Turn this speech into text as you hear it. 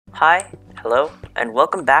Hi, hello, and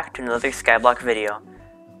welcome back to another Skyblock video.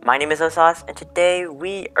 My name is ohSauce, and today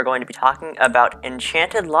we are going to be talking about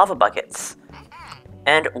Enchanted Lava Buckets.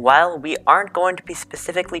 And while we aren't going to be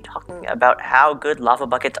specifically talking about how good lava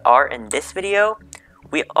buckets are in this video,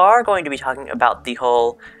 we are going to be talking about the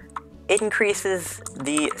whole increases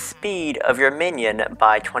the speed of your minion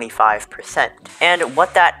by 25%, and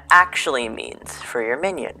what that actually means for your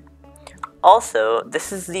minion. Also,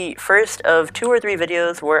 this is the first of 2 or 3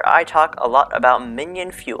 videos where I talk a lot about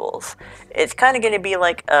minion fuels. It's kind of going to be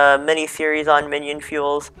like a mini-series on minion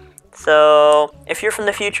fuels, so if you're from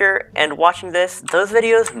the future and watching this, those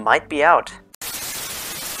videos might be out.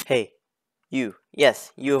 Hey, you.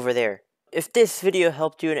 Yes, you over there. If this video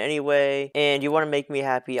helped you in any way, and you want to make me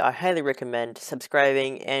happy, I highly recommend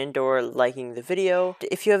subscribing and or liking the video.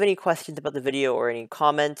 If you have any questions about the video or any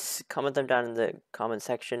comments, comment them down in the comment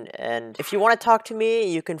section. And if you want to talk to me,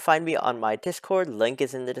 you can find me on my Discord, link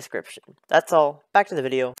is in the description. That's all, back to the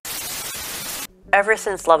video. Ever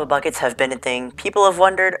since lava buckets have been a thing, people have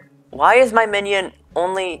wondered, why is my minion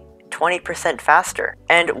only 20% faster?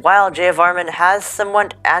 And while J. Varman has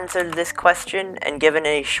somewhat answered this question and given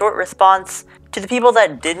a short response, to the people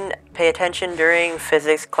that didn't pay attention during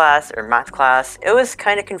physics class or math class, it was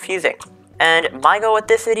kind of confusing. And my goal with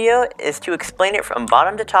this video is to explain it from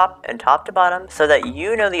bottom to top and top to bottom so that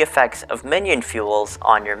you know the effects of minion fuels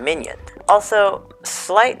on your minion. Also,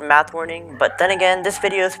 slight math warning, but then again, this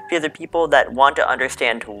video is for the people that want to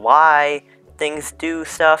understand why things do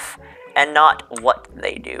stuff and not what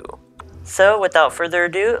they do. So without further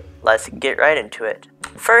ado, let's get right into it.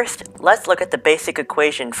 First, let's look at the basic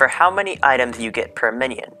equation for how many items you get per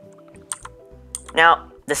minion.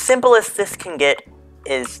 Now, the simplest this can get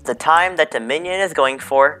is the time that the minion is going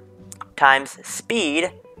for times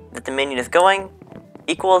speed that the minion is going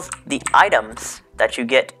equals the items that you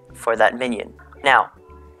get for that minion. Now,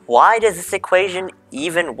 why does this equation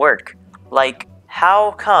even work? Like,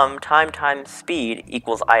 how come time times speed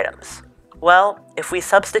equals items? Well, if we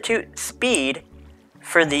substitute speed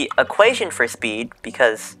for the equation for speed,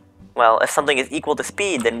 because, well, if something is equal to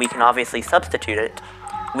speed, then we can obviously substitute it,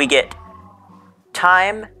 we get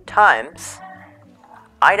time times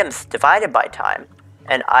items divided by time,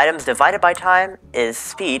 and items divided by time is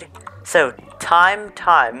speed, so time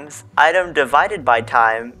times item divided by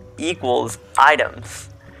time equals items.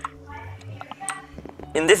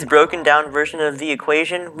 In this broken down version of the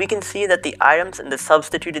equation, we can see that the items in the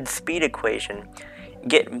substituted speed equation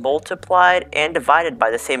get multiplied and divided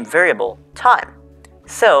by the same variable, time,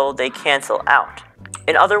 so they cancel out.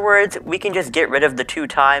 In other words, we can just get rid of the 2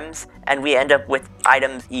 times and we end up with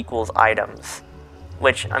items equals items.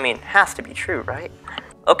 Which, I mean, has to be true, right?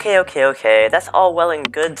 Okay, that's all well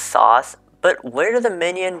and good, sauce, but where do the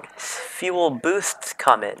minion fuel boosts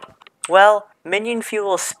come in? Well, minion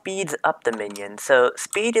fuel speeds up the minion, so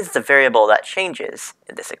speed is the variable that changes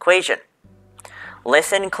in this equation.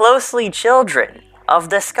 Listen closely, children of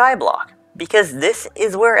the Skyblock, because this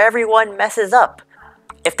is where everyone messes up.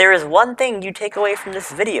 If there is one thing you take away from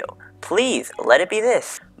this video, please let it be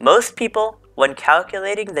this. Most people, when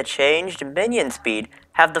calculating the changed minion speed,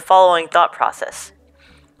 have the following thought process.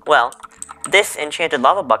 Well, this Enchanted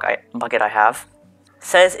Lava Bucket I have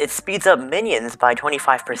says it speeds up minions by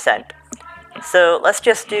 25%. So let's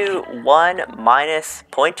just do 1 minus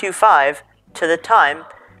 0.25 to the time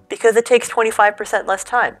because it takes 25% less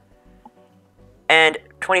time. And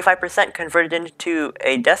 25% converted into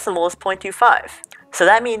a decimal is 0.25. So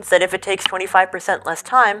that means that if it takes 25% less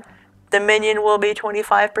time, the minion will be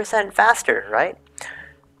 25% faster, right?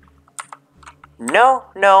 No.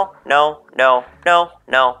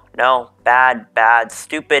 Bad,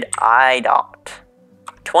 stupid, I don't.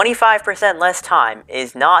 25% less time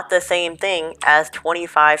is not the same thing as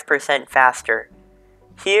 25% faster.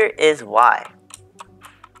 Here is why.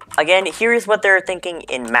 Again, here is what they're thinking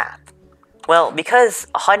in math. Well, because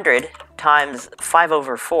 100 times 5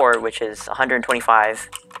 over 4, which is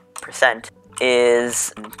 125%,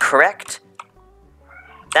 is correct,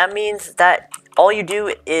 that means that all you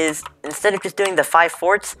do is, instead of just doing the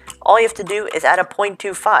 5/4, all you have to do is add a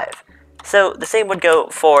 0.25. So the same would go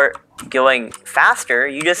for going faster,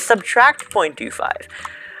 you just subtract 0.25.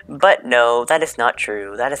 But no, that is not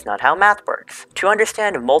true. That is not how math works. To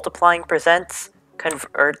understand multiplying percents,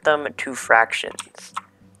 convert them to fractions.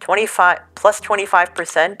 25 plus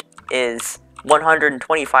 25% is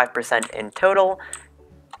 125% in total,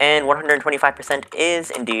 and 125% is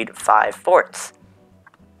indeed 5/4.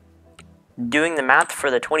 Doing the math for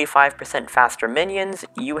the 25% faster minions,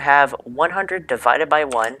 you have 100 divided by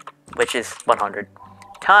 1, which is 100,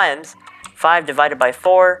 times 5 divided by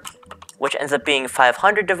 4, which ends up being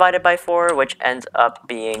 500 divided by 4, which ends up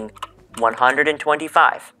being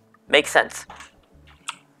 125. Makes sense.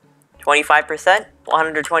 25%,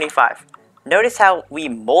 125. Notice how we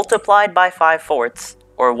multiplied by 5/4,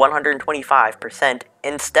 or 125%,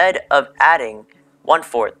 instead of adding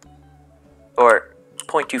 1/4, or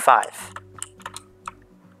 0.25.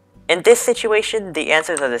 In this situation, the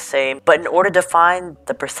answers are the same, but in order to find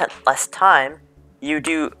the percent less time, you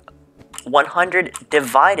do 100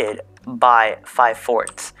 divided by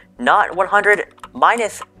 5/4, not 100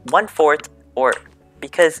 minus 1/4, or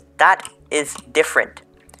because that is different.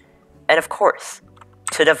 And of course,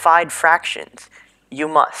 to divide fractions, you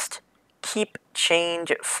must keep,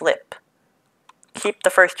 change, flip. Keep the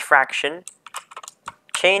first fraction,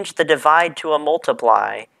 change the divide to a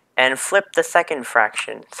multiply, and flip the second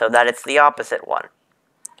fraction so that it's the opposite one.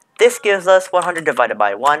 This gives us 100 divided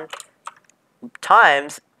by 1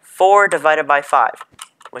 times 4 divided by 5,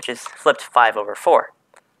 which is flipped 5 over 4,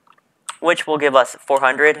 which will give us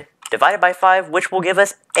 400 divided by 5, which will give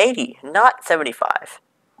us 80, not 75.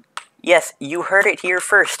 Yes, you heard it here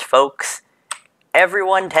first, folks.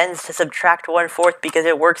 Everyone tends to subtract 1/4 because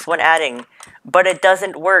it works when adding, but it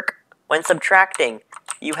doesn't work when subtracting.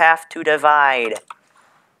 You have to divide.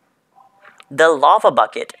 The lava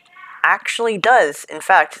bucket actually does, in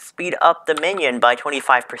fact, speed up the minion by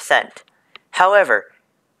 25%. However,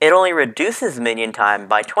 it only reduces minion time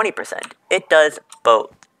by 20%. It does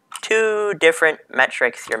both. Two different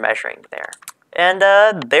metrics you're measuring there. And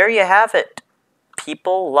there you have it.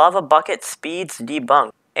 People lava bucket speeds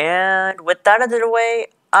debunked. And with that out of the way,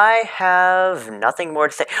 I have nothing more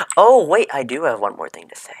to say. Oh, wait, I do have one more thing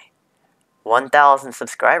to say. 1,000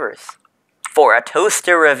 subscribers for a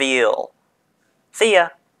toaster reveal. See ya.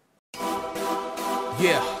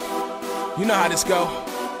 Yeah, you know how this go.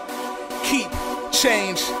 Keep,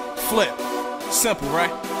 change, flip. Simple,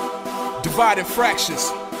 right? Dividing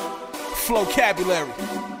fractions. Vocabulary.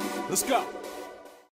 Let's go.